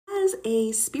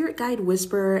a spirit guide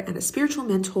whisperer and a spiritual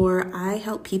mentor, I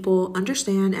help people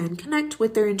understand and connect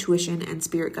with their intuition and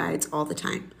spirit guides all the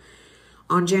time.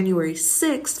 On January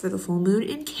 6th, for the full moon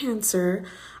in Cancer,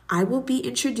 I will be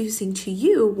introducing to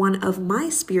you one of my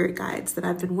spirit guides that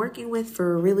I've been working with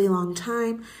for a really long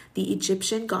time, the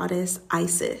Egyptian goddess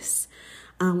Isis.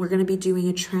 We're going to be doing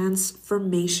a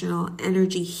transformational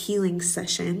energy healing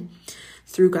session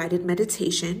through guided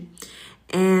meditation,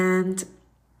 and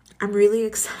I'm really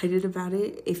excited about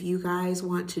it. If you guys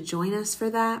want to join us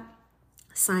for that,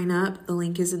 sign up. The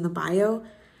link is in the bio,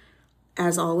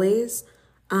 as always.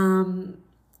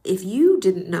 If you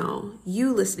didn't know,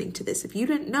 you listening to this, if you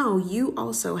didn't know, you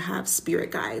also have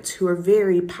spirit guides who are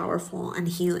very powerful and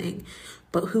healing.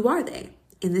 But who are they?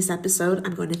 In this episode,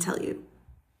 I'm going to tell you.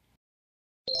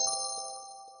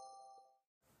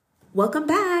 Welcome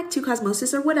back to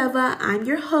Cosmosis or Whatever. I'm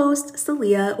your host,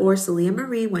 Celia, or Celia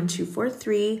Marie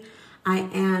 1243. I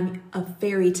am a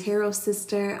fairy tarot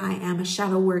sister. I am a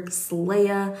shadow work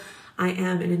slayer. I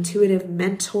am an intuitive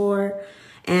mentor.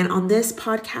 And on this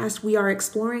podcast, we are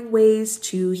exploring ways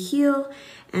to heal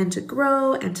and to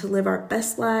grow and to live our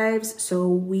best lives. So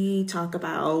we talk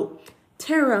about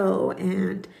tarot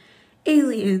and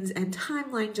aliens and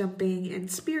timeline jumping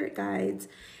and spirit guides.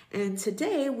 And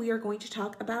today we are going to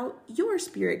talk about your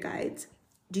spirit guides.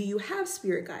 Do you have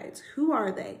spirit guides? Who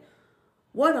are they?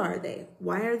 What are they?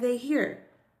 Why are they here?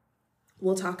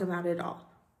 We'll talk about it all.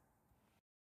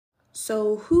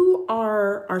 So who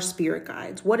are our spirit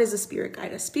guides? What is a spirit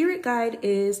guide? A spirit guide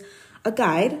is a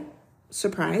guide,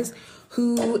 surprise,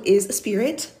 who is a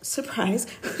spirit, surprise,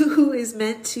 who is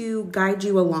meant to guide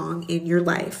you along in your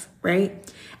life, right?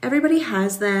 Everybody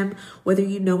has them, whether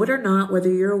you know it or not,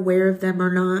 whether you're aware of them or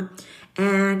not.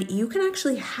 And you can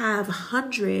actually have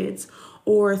hundreds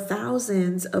or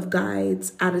thousands of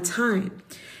guides at a time.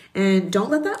 And don't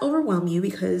let that overwhelm you,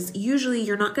 because usually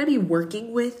you're not going to be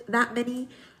working with that many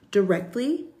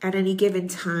directly at any given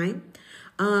time.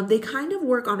 They kind of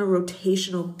work on a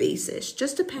rotational basis,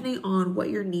 just depending on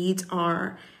what your needs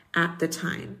are at the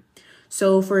time.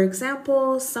 So for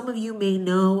example, some of you may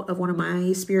know of one of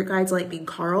my spirit guides, Lightning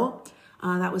Carl.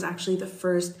 That was actually the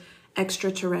first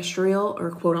extraterrestrial or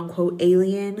quote unquote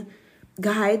alien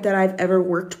guide that I've ever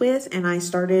worked with. And I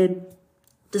started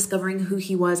discovering who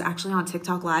he was actually on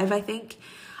TikTok Live, I think.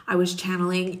 I was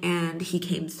channeling and he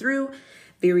came through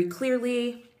very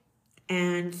clearly.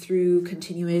 And through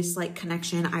continuous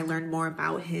connection, I learned more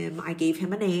about him. I gave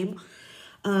him a name.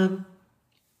 And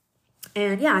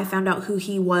yeah, I found out who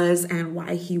he was and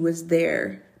why he was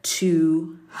there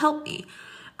to help me.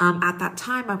 At that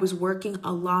time, I was working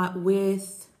a lot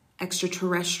with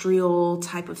extraterrestrial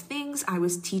type of things. I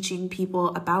was teaching people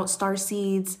about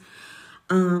starseeds.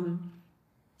 And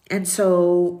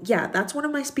so, yeah, that's one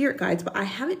of my spirit guides, but I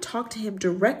haven't talked to him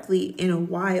directly in a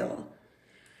while.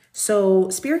 So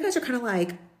spirit guides are kind of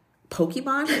like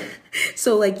Pokemon.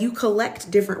 So you collect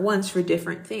different ones for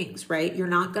different things, right? You're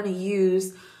not going to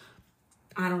use,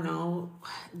 I don't know,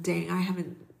 dang, I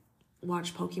haven't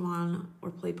watched Pokemon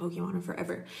or played Pokemon in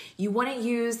forever. You want to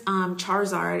use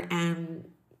Charizard and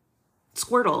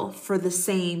Squirtle for the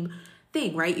same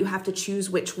thing, right? You have to choose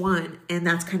which one. And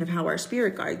that's kind of how our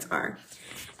spirit guides are.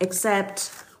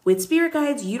 Except with spirit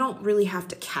guides, you don't really have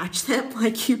to catch them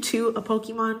like you do a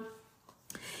Pokemon.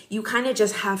 You kind of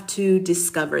just have to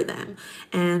discover them,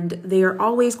 and they are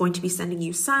always going to be sending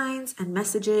you signs and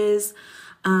messages.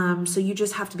 So you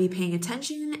just have to be paying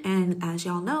attention. And as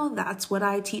y'all know, that's what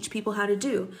I teach people how to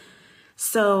do.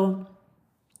 So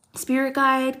spirit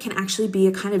guide can actually be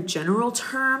a kind of general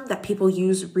term that people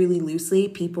use really loosely,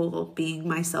 people being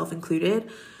myself included.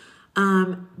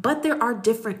 But there are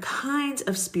different kinds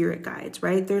of spirit guides,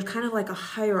 right? There's kind of like a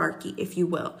hierarchy, if you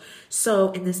will.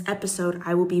 So in this episode,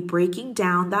 I will be breaking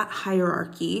down that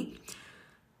hierarchy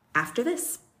after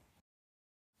this.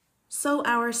 So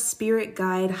our spirit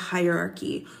guide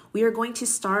hierarchy, we are going to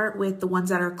start with the ones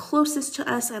that are closest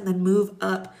to us and then move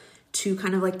up to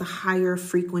kind of the higher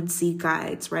frequency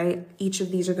guides, right? Each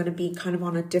of these are going to be kind of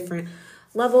on a different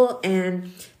level,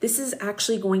 and this is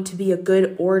actually going to be a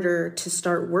good order to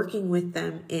start working with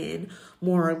them in,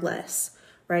 more or less,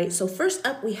 right? So first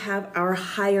up, we have our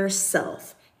higher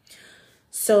self.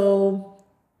 So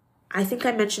I think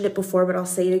I mentioned it before, but I'll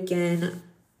say it again.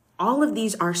 All of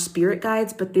these are spirit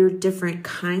guides, but they're different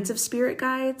kinds of spirit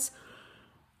guides.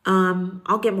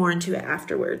 I'll get more into it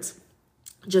afterwards.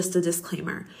 Just a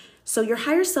disclaimer. So your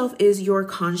higher self is your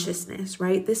consciousness,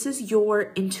 right? This is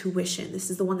your intuition. This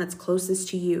is the one that's closest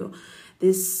to you.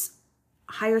 This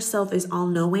higher self is all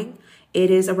knowing. It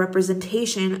is a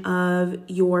representation of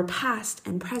your past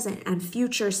and present and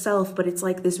future self, but it's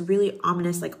like this really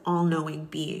ominous, like all-knowing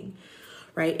being,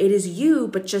 right? It is you,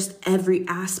 but just every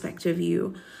aspect of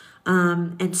you.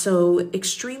 And so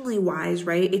extremely wise,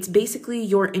 right? It's basically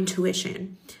your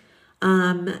intuition.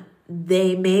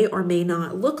 They may or may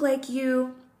not look like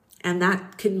you, and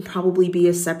that can probably be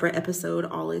a separate episode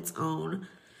all its own.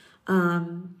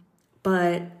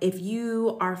 But if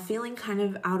you are feeling kind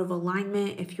of out of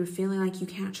alignment, if you're feeling like you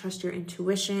can't trust your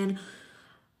intuition,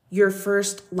 your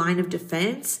first line of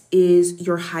defense is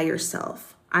your higher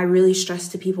self. I really stress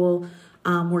to people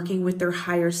working with their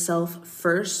higher self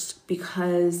first,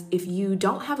 because if you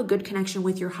don't have a good connection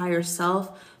with your higher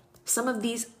self, some of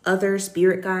these other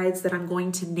spirit guides that I'm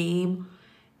going to name,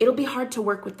 it'll be hard to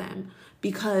work with them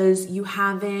because you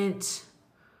haven't.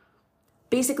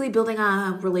 Basically, building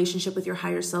a relationship with your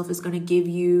higher self is going to give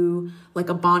you like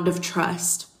a bond of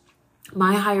trust.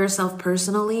 My higher self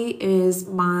personally is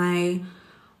my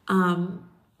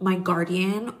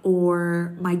guardian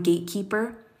or my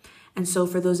gatekeeper. And so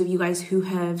for those of you guys who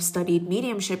have studied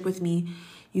mediumship with me,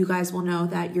 you guys will know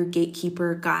that your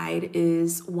gatekeeper guide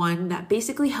is one that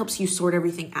basically helps you sort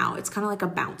everything out. It's kind of like a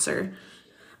bouncer.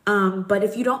 But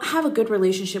if you don't have a good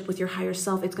relationship with your higher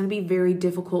self, it's going to be very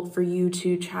difficult for you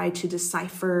to try to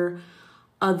decipher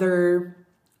other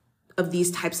of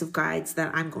these types of guides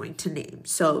that I'm going to name.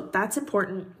 So that's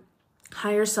important.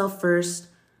 Higher self first.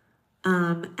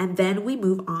 And then we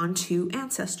move on to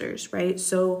ancestors, right?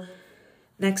 So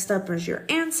next up is your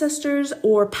ancestors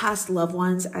or past loved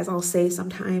ones, as I'll say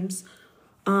sometimes.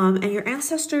 And your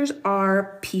ancestors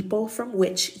are people from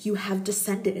which you have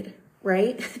descended,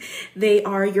 right? They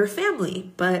are your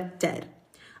family, but dead.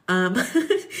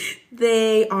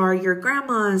 They are your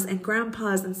grandmas and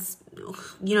grandpas and,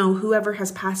 whoever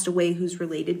has passed away who's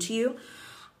related to you.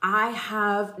 I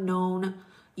have known,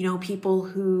 people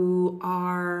who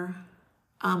are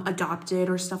adopted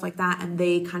or stuff like that, and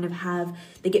they kind of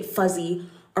they get fuzzy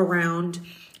around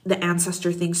the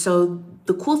ancestor thing. So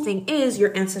the cool thing is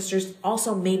your ancestors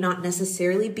also may not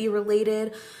necessarily be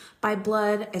related by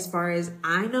blood. As far as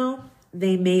I know,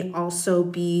 they may also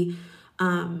be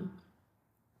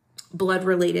blood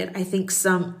related. I think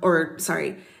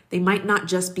they might not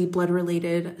just be blood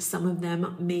related. Some of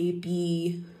them may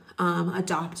be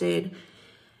adopted.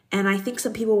 And I think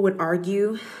some people would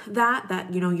argue that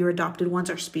your adopted ones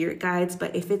are spirit guides,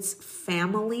 but if it's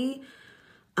family,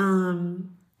 and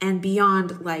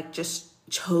beyond like just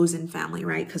chosen family,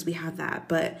 right? Because we have that,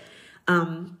 but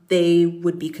they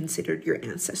would be considered your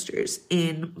ancestors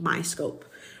in my scope,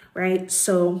 right?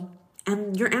 So,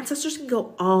 and your ancestors can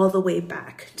go all the way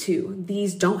back too.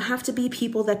 These don't have to be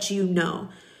people that you know,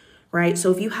 right?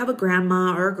 So if you have a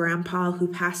grandma or a grandpa who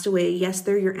passed away, yes,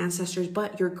 they're your ancestors,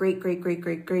 but your great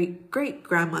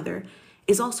grandmother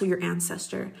is also your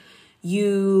ancestor.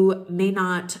 You may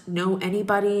not know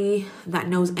anybody that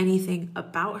knows anything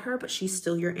about her, but she's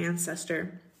still your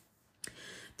ancestor.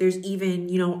 There's even,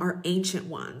 our ancient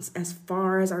ones as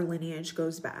far as our lineage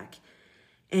goes back.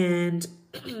 And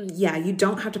yeah, you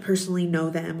don't have to personally know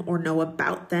them or know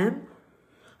about them.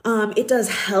 It does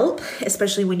help,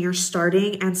 especially when you're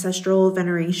starting ancestral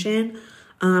veneration.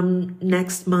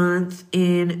 Next month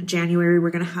in January, we're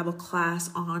going to have a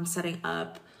class on setting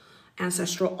up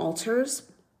ancestral altars.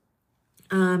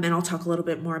 And I'll talk a little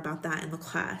bit more about that in the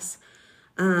class.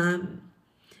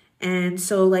 And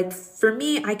so like for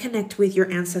me, I connect with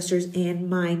your ancestors in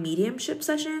my mediumship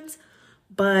sessions,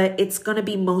 but it's going to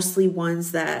be mostly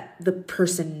ones that the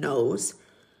person knows.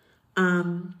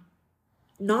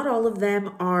 Not all of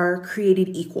them are created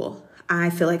equal. I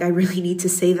feel like I really need to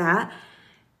say that.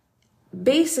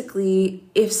 Basically,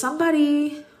 if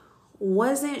somebody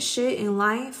wasn't shit in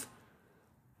life,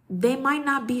 they might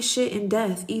not be shit in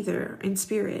death either, in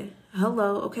spirit.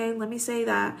 Hello, okay? Let me say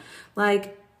that.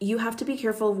 Like, you have to be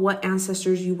careful of what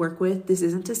ancestors you work with. This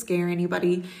isn't to scare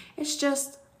anybody. It's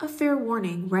just a fair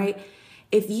warning, right?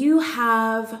 If you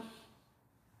have,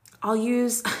 I'll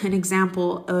use an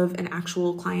example of an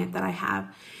actual client that I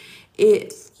have.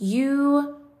 If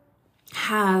you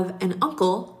have an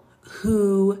uncle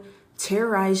who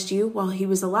terrorized you while he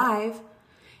was alive,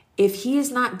 if he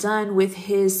is not done with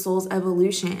his soul's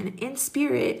evolution in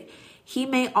spirit, he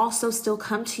may also still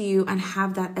come to you and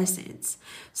have that essence.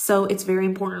 So it's very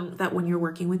important that when you're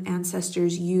working with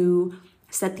ancestors, you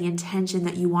set the intention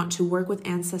that you want to work with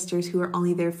ancestors who are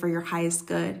only there for your highest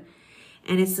good.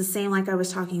 And it's the same like I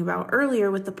was talking about earlier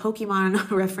with the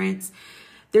Pokemon reference.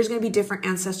 There's going to be different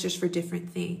ancestors for different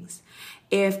things.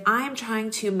 If I'm trying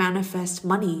to manifest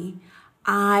money,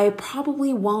 I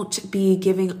probably won't be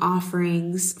giving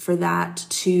offerings for that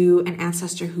to an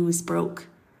ancestor who is broke.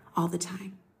 all the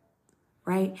time,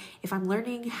 right? If I'm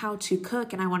learning how to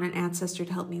cook and I want an ancestor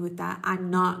to help me with that, I'm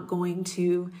not going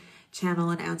to channel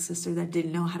an ancestor that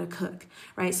didn't know how to cook,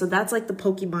 right? So that's like the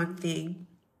Pokemon thing.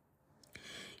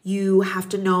 You have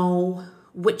to know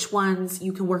which ones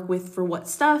you can work with for what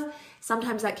stuff.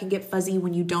 Sometimes that can get fuzzy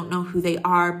when you don't know who they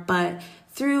are, but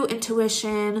through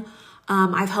intuition,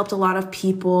 I've helped a lot of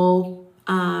people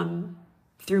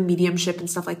through mediumship and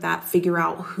stuff like that figure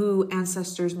out who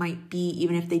ancestors might be,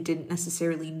 even if they didn't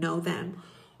necessarily know them,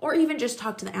 or even just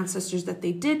talk to the ancestors that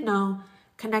they did know,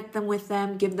 connect them with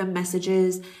them, give them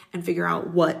messages, and figure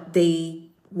out what they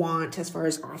want as far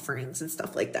as offerings and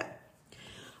stuff like that.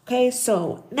 Okay,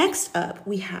 so next up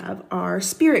we have our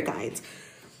spirit guides.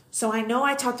 So I know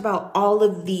I talked about all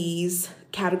of these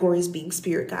categories being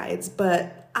spirit guides,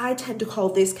 but I tend to call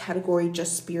this category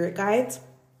just spirit guides.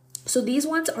 So these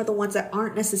ones are the ones that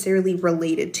aren't necessarily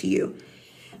related to you,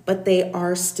 but they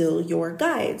are still your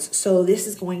guides. So this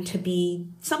is going to be,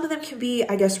 some of them can be,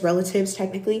 I guess, relatives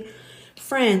technically,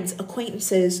 friends,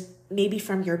 acquaintances, maybe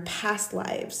from your past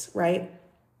lives, right?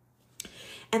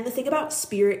 And the thing about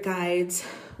spirit guides,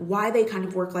 why they kind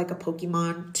of work like a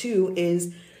Pokemon too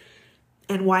is,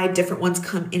 and why different ones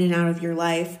come in and out of your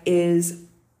life is,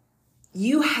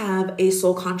 you have a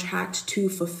soul contract to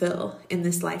fulfill in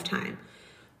this lifetime.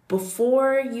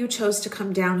 Before you chose to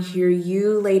come down here,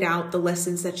 you laid out the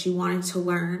lessons that you wanted to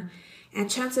learn. And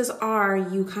chances are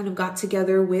you kind of got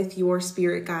together with your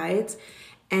spirit guides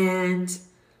and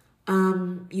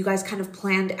you guys kind of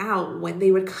planned out when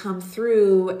they would come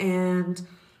through and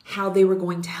how they were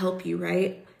going to help you,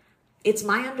 right? It's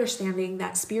my understanding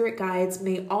that spirit guides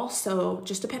may also,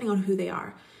 just depending on who they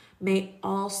are, may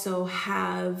also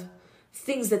have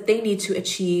things that they need to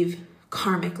achieve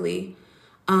karmically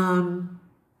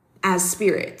as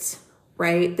spirits,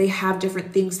 right? They have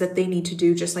different things that they need to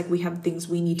do, just like we have things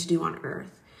we need to do on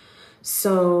earth.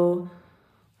 So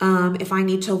if I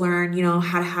need to learn,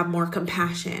 how to have more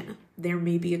compassion, there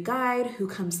may be a guide who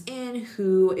comes in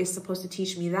who is supposed to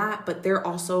teach me that, but they're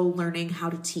also learning how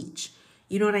to teach.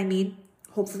 You know what I mean?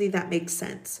 Hopefully that makes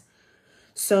sense.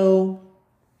 So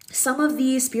some of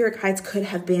these spirit guides could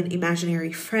have been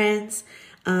imaginary friends.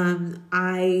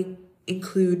 I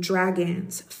include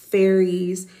dragons,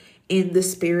 fairies in the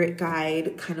spirit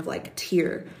guide kind of like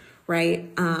tier,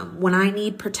 right? When I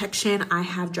need protection, I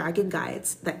have dragon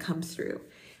guides that come through,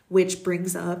 which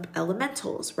brings up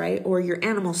elementals, right? Or your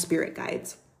animal spirit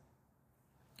guides.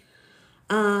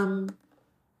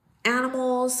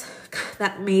 Animals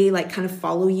that may like kind of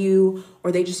follow you,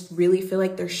 or they just really feel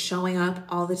like they're showing up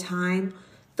all the time.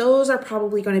 Those are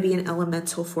probably going to be an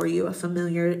elemental for you, a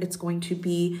familiar. It's going to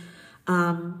be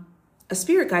a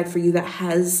spirit guide for you that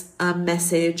has a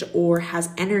message or has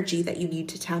energy that you need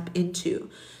to tap into.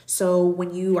 So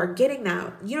when you are getting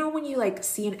that, when you like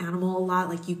see an animal a lot,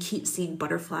 like you keep seeing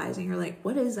butterflies and you're like,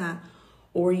 what is that?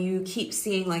 Or you keep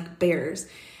seeing like bears,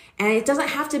 and it doesn't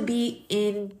have to be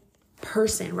in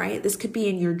person, right? This could be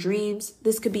in your dreams.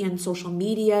 This could be on social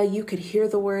media. You could hear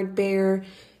the word bear.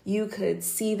 You could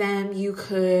see them. You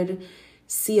could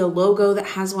see a logo that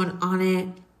has one on it.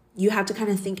 You have to kind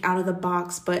of think out of the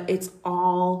box, but it's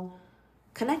all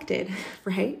connected,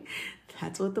 right?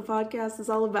 That's what the podcast is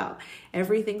all about.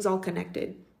 Everything's all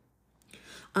connected.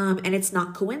 And it's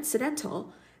not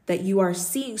coincidental that you are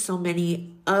seeing so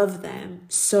many of them.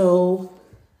 So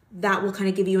that will kind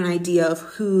of give you an idea of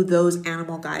who those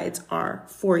animal guides are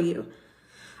for you.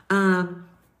 I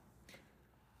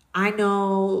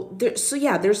know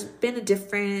there's been a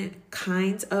different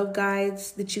kinds of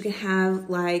guides that you can have.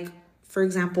 Like, for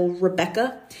example,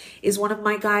 Rebecca is one of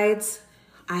my guides.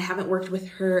 I haven't worked with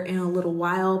her in a little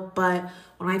while, but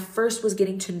when I first was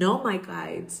getting to know my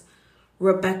guides,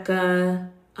 Rebecca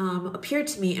appeared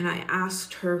to me and I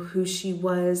asked her who she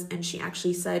was, and she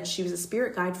actually said she was a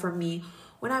spirit guide for me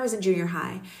when I was in junior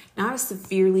high. Now, I was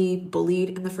severely bullied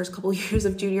in the first couple of years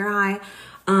of junior high,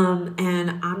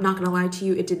 and I'm not going to lie to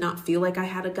you, it did not feel like I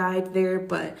had a guide there,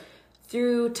 but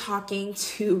through talking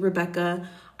to Rebecca,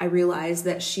 I realized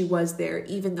that she was there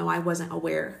even though I wasn't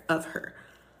aware of her.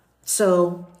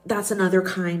 So that's another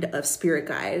kind of spirit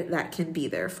guide that can be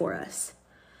there for us.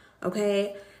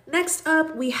 Okay, next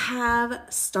up we have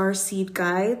starseed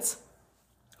guides,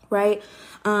 right?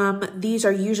 These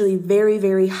are usually very,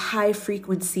 very high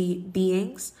frequency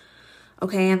beings.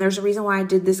 Okay, and there's a reason why I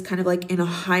did this kind of like in a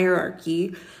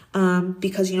hierarchy,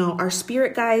 because, our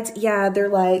spirit guides, they're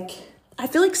like, I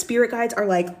feel like spirit guides are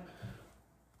like,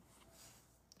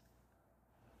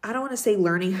 I don't want to say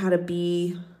learning how to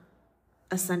be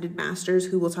ascended masters,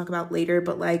 who we'll talk about later,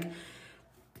 but like,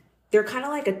 they're kind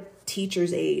of like a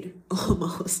teacher's aide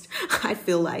almost, I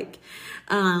feel like.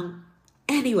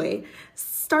 Anyway,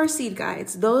 starseed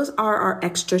guides, those are our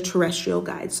extraterrestrial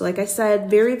guides. So like I said,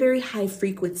 very, very high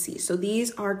frequency. So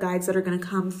these are guides that are going to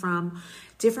come from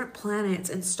different planets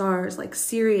and stars like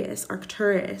Sirius,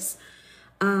 Arcturus.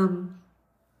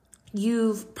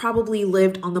 You've probably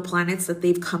lived on the planets that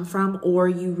they've come from, or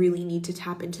you really need to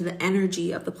tap into the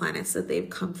energy of the planets that they've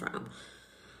come from.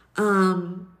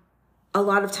 A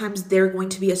lot of times they're going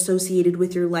to be associated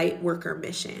with your light worker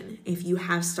mission. If you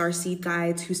have starseed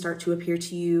guides who start to appear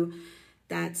to you,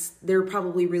 they're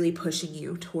probably really pushing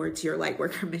you towards your light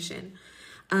worker mission.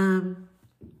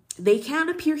 They can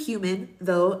appear human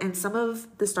though, and some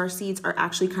of the starseeds are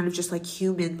actually kind of just like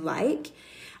human-like.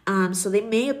 So they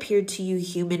may appear to you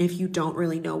human if you don't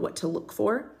really know what to look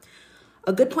for.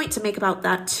 A good point to make about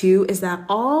that too is that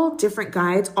all different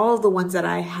guides, all of the ones that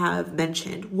I have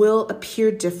mentioned, will appear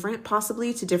different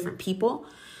possibly to different people.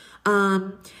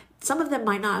 Some of them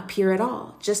might not appear at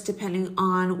all, just depending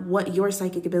on what your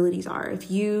psychic abilities are. If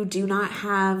you do not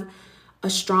have a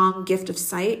strong gift of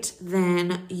sight,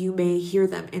 then you may hear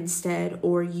them instead,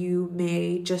 or you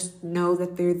may just know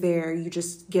that they're there. You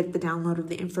just get the download of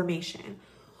the information.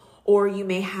 Or you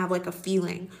may have like a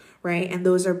feeling, right? And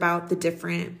those are about the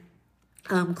different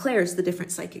clairs, the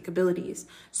different psychic abilities.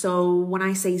 So when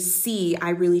I say see, I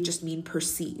really just mean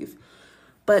perceive.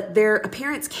 But their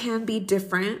appearance can be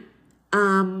different.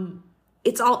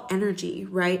 It's all energy,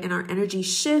 right? And our energy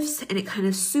shifts and it kind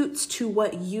of suits to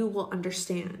what you will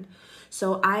understand.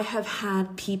 So I have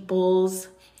had people's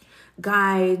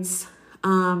guides,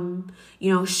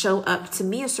 show up to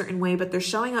me a certain way, but they're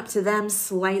showing up to them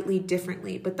slightly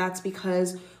differently. But that's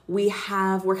because we're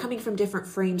coming from different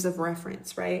frames of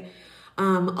reference, right?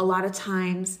 A lot of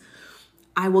times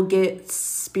I will get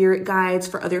spirit guides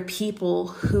for other people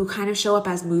who kind of show up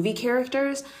as movie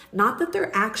characters. Not that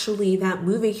they're actually that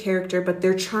movie character, but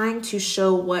they're trying to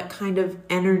show what kind of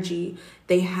energy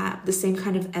they have, the same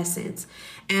kind of essence.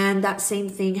 And that same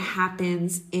thing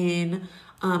happens in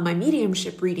my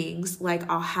mediumship readings. Like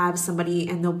I'll have somebody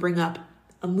and they'll bring up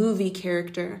a movie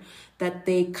character that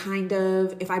they kind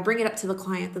of, if I bring it up to the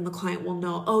client, then the client will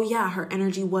know, oh yeah, her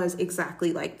energy was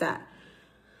exactly like that.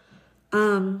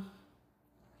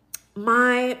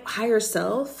 My higher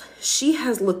self, she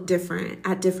has looked different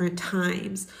at different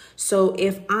times. So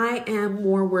if I am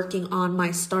more working on my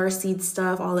starseed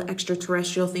stuff, all the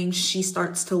extraterrestrial things, she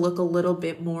starts to look a little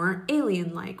bit more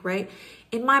alien-like, right?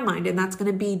 In my mind, and that's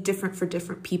going to be different for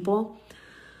different people.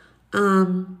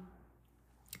 And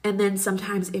then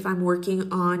sometimes if I'm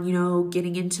working on,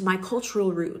 getting into my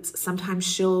cultural roots, sometimes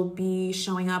she'll be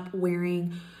showing up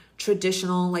wearing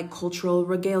traditional like cultural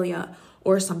regalia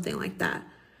or something like that.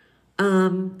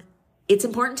 It's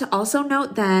important to also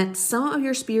note that some of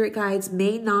your spirit guides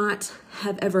may not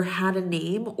have ever had a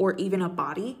name or even a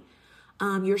body.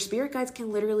 Your spirit guides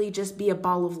can literally just be a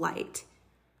ball of light,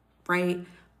 right?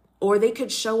 Or they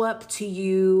could show up to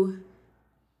you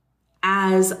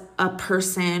as a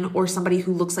person or somebody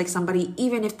who looks like somebody,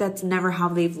 even if that's never how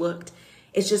they've looked.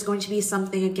 It's just going to be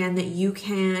something, again, that you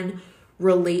can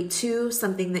relate to,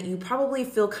 something that you probably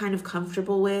feel kind of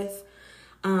comfortable with.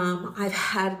 I've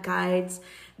had guides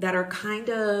that are kind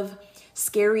of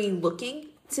scary looking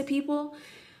to people.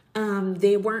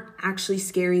 They weren't actually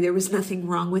scary. There was nothing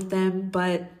wrong with them,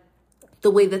 but the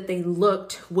way that they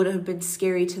looked would have been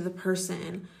scary to the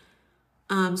person.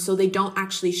 So they don't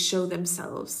actually show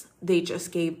themselves. They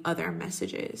just gave other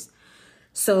messages.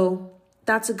 So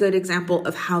that's a good example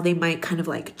of how they might kind of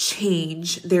like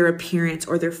change their appearance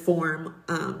or their form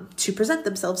to present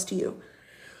themselves to you.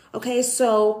 Okay,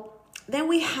 so then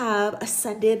we have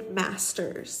ascended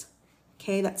masters.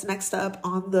 Okay, that's next up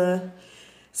on the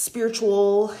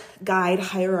spiritual guide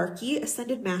hierarchy,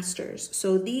 ascended masters.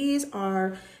 So these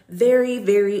are very,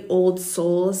 very old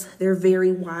souls. They're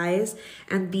very wise,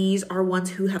 and these are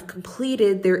ones who have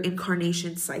completed their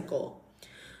incarnation cycle.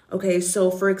 Okay, so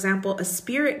for example, a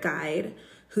spirit guide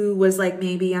who was like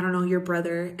maybe, I don't know, your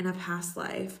brother in a past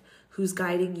life who's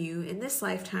guiding you in this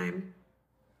lifetime.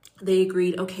 They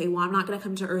agreed, okay, well, I'm not going to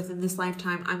come to Earth in this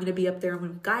lifetime. I'm going to be up there. I'm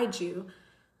going to guide you.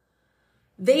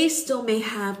 They still may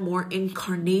have more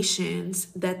incarnations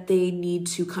that they need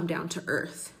to come down to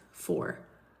Earth for.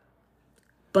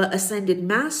 But ascended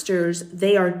masters,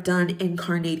 they are done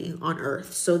incarnating on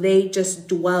Earth. So they just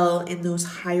dwell in those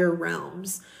higher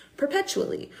realms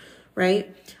perpetually,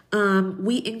 right?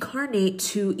 We incarnate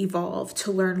to evolve,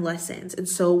 to learn lessons. And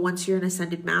so once you're an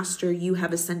ascended master, you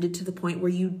have ascended to the point where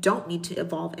you don't need to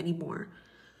evolve anymore.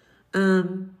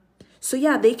 So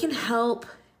yeah, they can help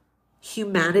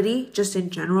humanity just in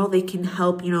general. They can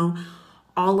help,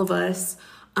 all of us.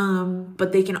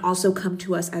 But they can also come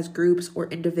to us as groups or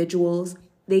individuals.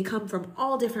 They come from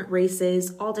all different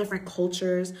races, all different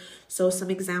cultures. So some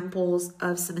examples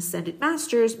of some ascended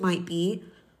masters might be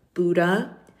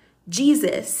Buddha.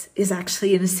 Jesus is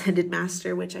actually an ascended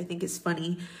master, which I think is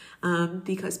funny,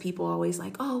 because people always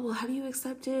like, oh, well, have you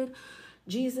accepted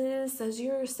Jesus as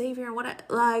your savior?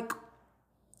 And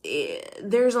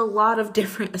there's a lot of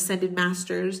different ascended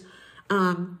masters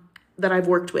that I've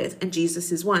worked with, and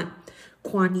Jesus is one.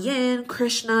 Kuan Yin,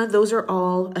 Krishna, those are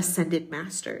all ascended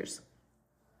masters.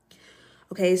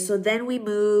 Okay, so then we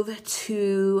move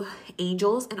to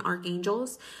angels and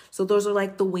archangels. So those are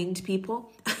like the winged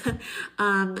people.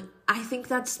 I think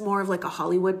that's more of like a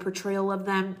Hollywood portrayal of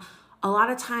them. A lot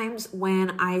of times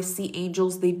when I see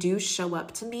angels, they do show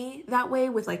up to me that way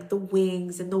with like the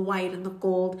wings and the white and the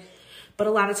gold. But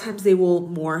a lot of times they will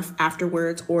morph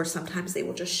afterwards, or sometimes they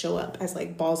will just show up as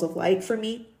like balls of light for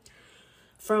me.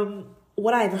 From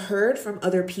what I've heard from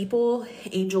other people,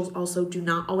 angels also do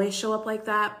not always show up like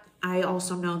that. I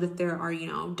also know that there are,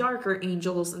 darker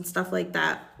angels and stuff like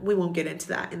that. We won't get into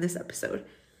that in this episode.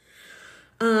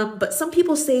 But some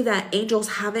people say that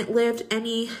angels haven't lived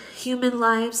any human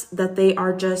lives, that they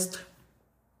are just,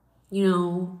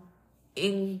 not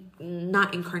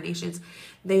incarnations.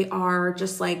 They are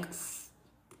just like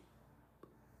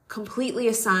completely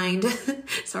assigned.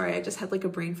 Sorry, I just had like a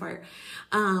brain fart.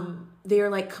 They are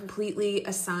like completely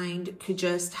assigned to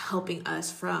just helping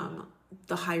us from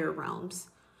the higher realms.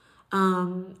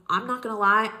 I'm not gonna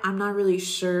lie, I'm not really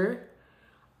sure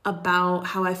about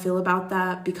how I feel about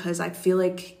that, because I feel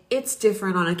like it's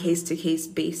different on a case-to-case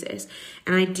basis.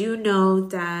 And I do know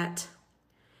that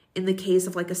in the case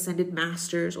of like ascended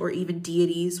masters or even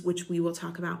deities, which we will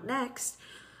talk about next,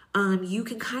 you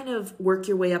can kind of work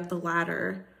your way up the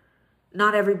ladder.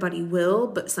 Not everybody will,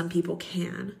 but some people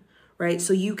can, right?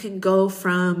 So you can go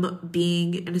from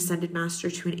being an ascended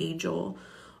master to an angel,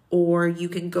 or you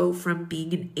can go from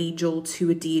being an angel to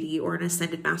a deity, or an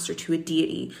ascended master to a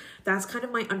deity. That's kind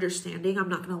of my understanding. I'm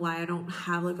not going to lie. I don't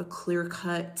have like a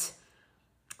clear-cut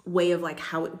way of like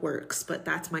how it works, but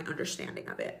that's my understanding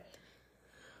of it.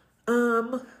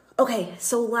 Okay,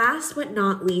 so last but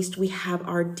not least, we have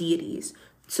our deities.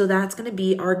 So that's going to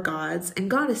be our gods and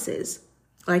goddesses.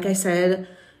 Like I said,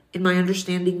 in my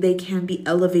understanding, they can be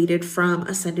elevated from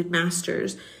ascended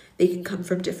masters. They can come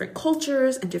from different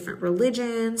cultures and different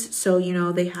religions. So,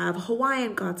 they have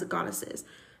Hawaiian gods and goddesses,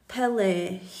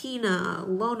 Pele, Hina,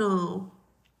 Lono,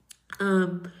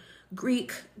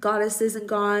 Greek goddesses and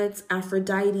gods,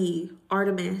 Aphrodite,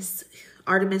 Artemis.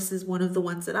 Artemis is one of the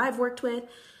ones that I've worked with.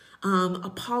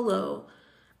 Apollo,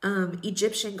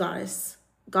 Egyptian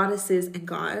goddesses and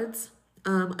gods,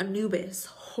 Anubis,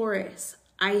 Horus,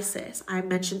 Isis. I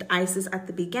mentioned Isis at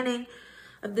the beginning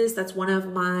of this. That's one of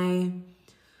my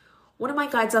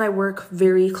guides that I work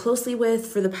very closely with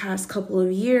for the past couple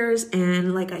of years.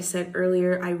 And like I said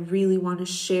earlier, I really want to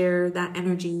share that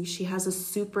energy. She has a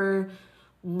super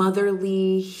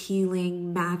motherly,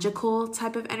 healing, magical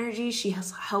type of energy. She has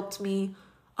helped me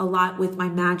a lot with my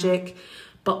magic,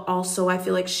 but also I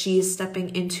feel like she is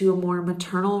stepping into a more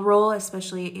maternal role,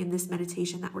 especially in this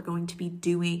meditation that we're going to be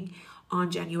doing on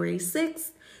January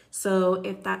 6th. So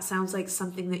if that sounds like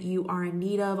something that you are in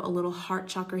need of, a little heart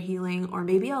chakra healing, or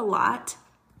maybe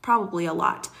probably a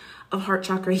lot of heart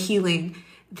chakra healing,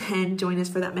 then join us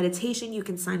for that meditation. You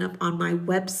can sign up on my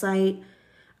website,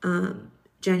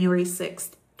 January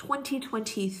 6th,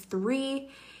 2023.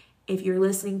 If you're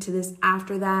listening to this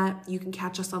after that, you can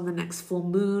catch us on the next full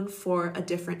moon for a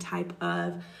different type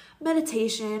of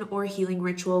meditation or healing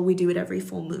ritual. We do it every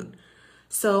full moon.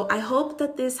 So I hope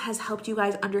that this has helped you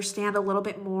guys understand a little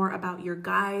bit more about your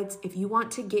guides. If you want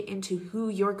to get into who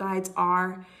your guides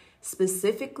are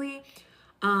specifically,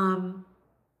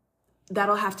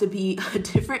 that'll have to be a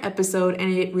different episode,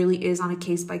 and it really is on a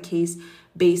case-by-case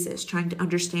basis, trying to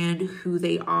understand who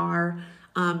they are,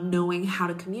 knowing how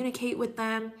to communicate with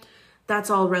them. That's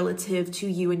all relative to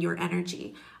you and your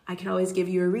energy. I can always give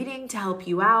you a reading to help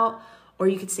you out, or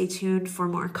you could stay tuned for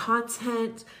more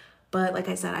content. But like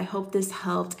I said, I hope this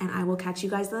helped, and I will catch you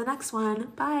guys in the next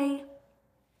one. Bye.